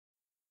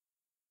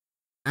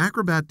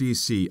Acrobat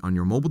DC on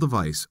your mobile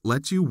device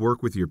lets you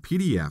work with your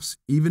PDFs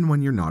even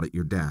when you're not at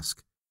your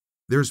desk.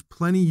 There's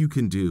plenty you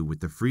can do with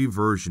the free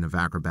version of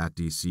Acrobat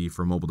DC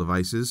for mobile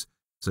devices,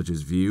 such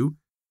as view,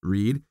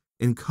 read,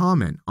 and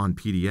comment on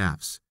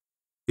PDFs.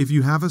 If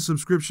you have a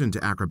subscription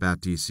to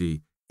Acrobat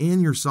DC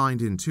and you're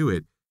signed into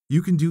it,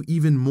 you can do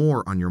even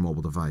more on your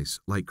mobile device,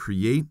 like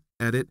create,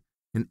 edit,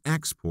 and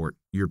export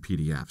your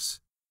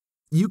PDFs.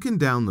 You can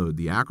download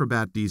the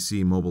Acrobat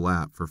DC mobile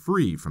app for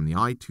free from the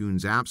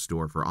iTunes App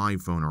Store for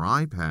iPhone or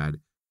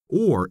iPad,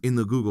 or in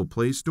the Google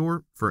Play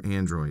Store for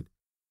Android.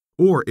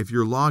 Or if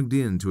you're logged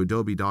in to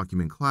Adobe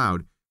Document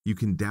Cloud, you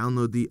can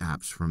download the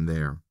apps from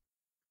there.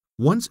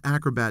 Once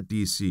Acrobat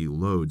DC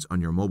loads on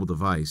your mobile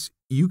device,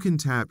 you can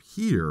tap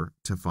here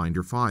to find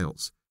your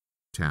files,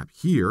 tap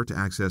here to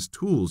access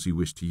tools you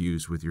wish to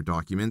use with your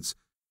documents,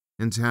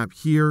 and tap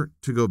here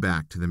to go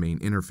back to the main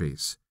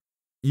interface.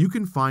 You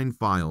can find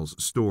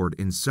files stored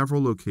in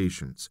several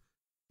locations,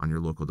 on your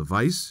local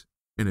device,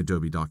 in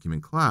Adobe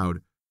Document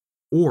Cloud,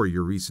 or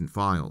your recent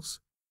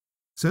files.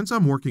 Since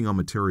I'm working on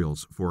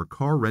materials for a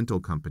car rental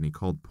company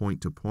called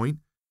Point to Point,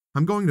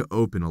 I'm going to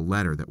open a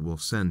letter that we'll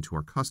send to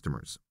our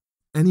customers.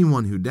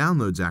 Anyone who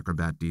downloads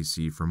Acrobat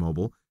DC for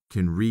mobile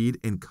can read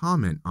and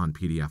comment on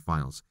PDF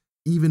files,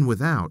 even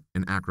without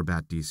an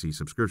Acrobat DC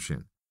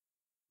subscription.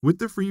 With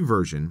the free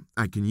version,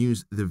 I can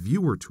use the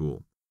Viewer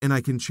tool, and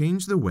I can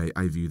change the way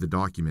I view the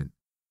document.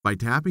 By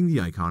tapping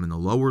the icon in the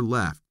lower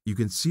left, you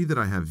can see that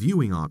I have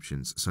viewing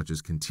options such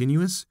as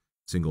continuous,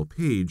 single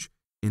page,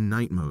 and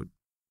night mode.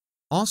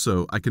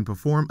 Also, I can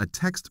perform a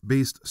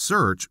text-based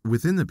search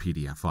within the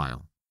PDF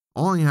file.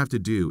 All I have to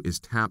do is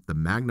tap the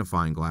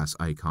magnifying glass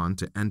icon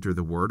to enter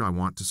the word I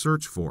want to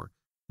search for.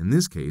 In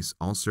this case,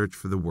 I'll search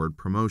for the word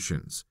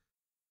promotions.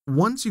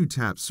 Once you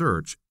tap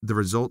search, the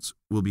results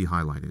will be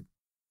highlighted.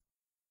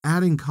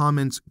 Adding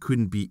comments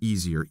couldn't be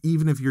easier,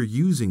 even if you're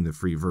using the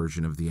free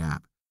version of the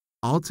app.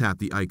 I'll tap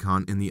the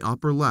icon in the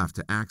upper left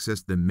to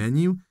access the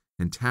menu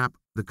and tap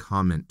the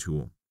comment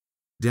tool.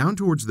 Down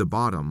towards the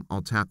bottom,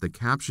 I'll tap the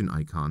caption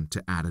icon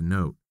to add a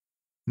note.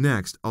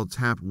 Next, I'll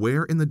tap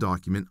where in the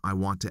document I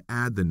want to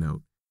add the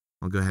note.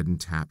 I'll go ahead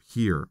and tap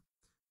here.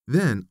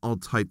 Then I'll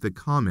type the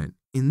comment.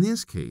 In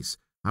this case,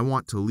 I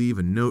want to leave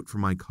a note for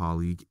my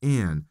colleague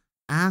Anne,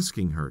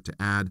 asking her to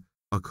add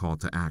a call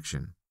to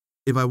action.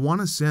 If I want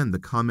to send the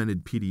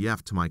commented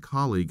PDF to my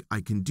colleague,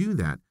 I can do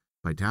that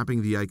by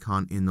tapping the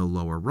icon in the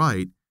lower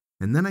right,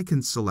 and then I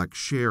can select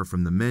Share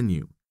from the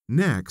menu.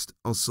 Next,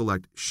 I'll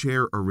select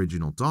Share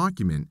Original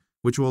Document,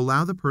 which will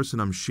allow the person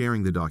I'm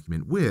sharing the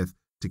document with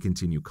to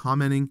continue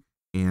commenting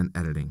and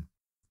editing.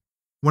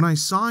 When I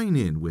sign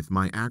in with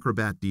my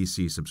Acrobat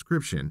DC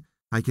subscription,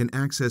 I can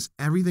access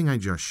everything I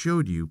just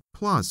showed you,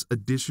 plus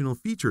additional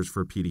features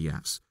for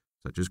PDFs,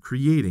 such as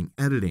creating,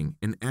 editing,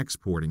 and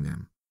exporting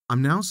them.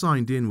 I'm now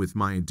signed in with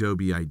my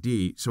Adobe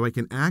ID, so I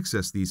can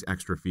access these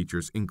extra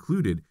features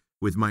included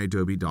with my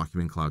Adobe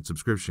Document Cloud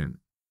subscription.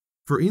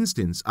 For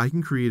instance, I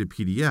can create a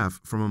PDF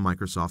from a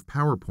Microsoft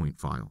PowerPoint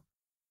file.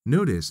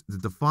 Notice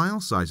that the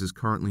file size is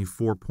currently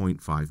 4.5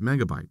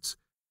 megabytes.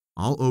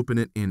 I'll open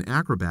it in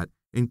Acrobat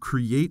and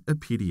create a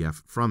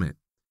PDF from it.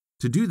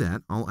 To do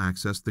that, I'll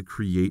access the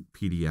Create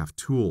PDF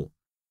tool.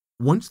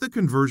 Once the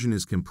conversion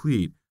is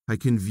complete, I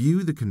can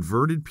view the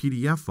converted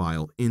PDF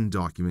file in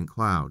Document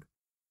Cloud.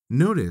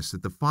 Notice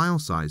that the file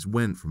size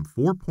went from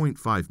 4.5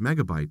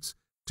 megabytes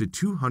to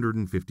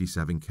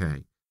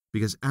 257K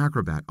because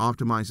Acrobat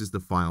optimizes the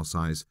file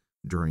size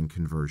during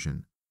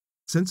conversion.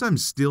 Since I'm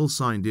still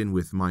signed in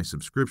with my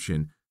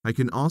subscription, I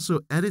can also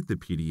edit the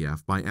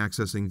PDF by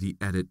accessing the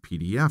Edit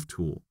PDF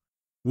tool.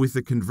 With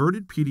the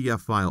converted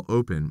PDF file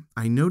open,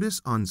 I notice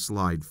on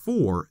slide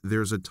 4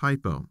 there's a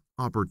typo.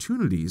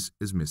 Opportunities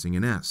is missing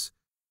an S.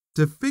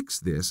 To fix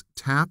this,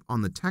 tap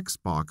on the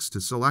text box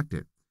to select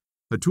it.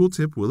 A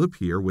tooltip will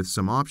appear with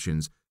some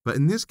options, but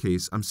in this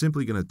case, I'm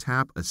simply going to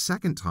tap a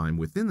second time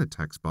within the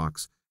text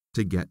box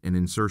to get an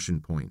insertion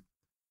point.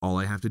 All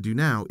I have to do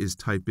now is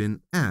type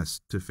in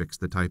S to fix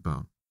the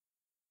typo.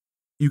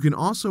 You can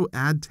also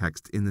add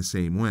text in the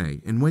same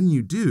way, and when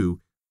you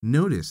do,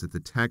 notice that the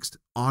text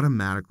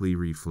automatically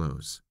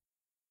reflows.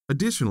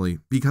 Additionally,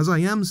 because I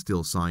am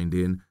still signed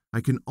in,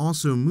 I can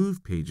also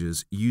move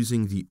pages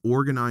using the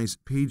Organize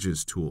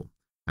Pages tool.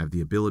 I have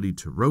the ability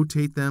to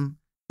rotate them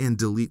and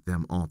delete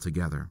them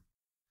altogether.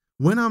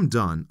 When I'm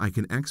done, I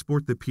can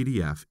export the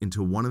PDF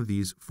into one of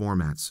these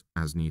formats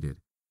as needed.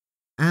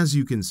 As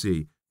you can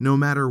see, no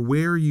matter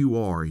where you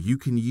are, you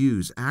can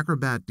use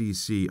Acrobat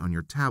DC on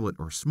your tablet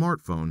or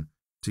smartphone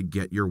to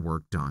get your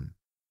work done.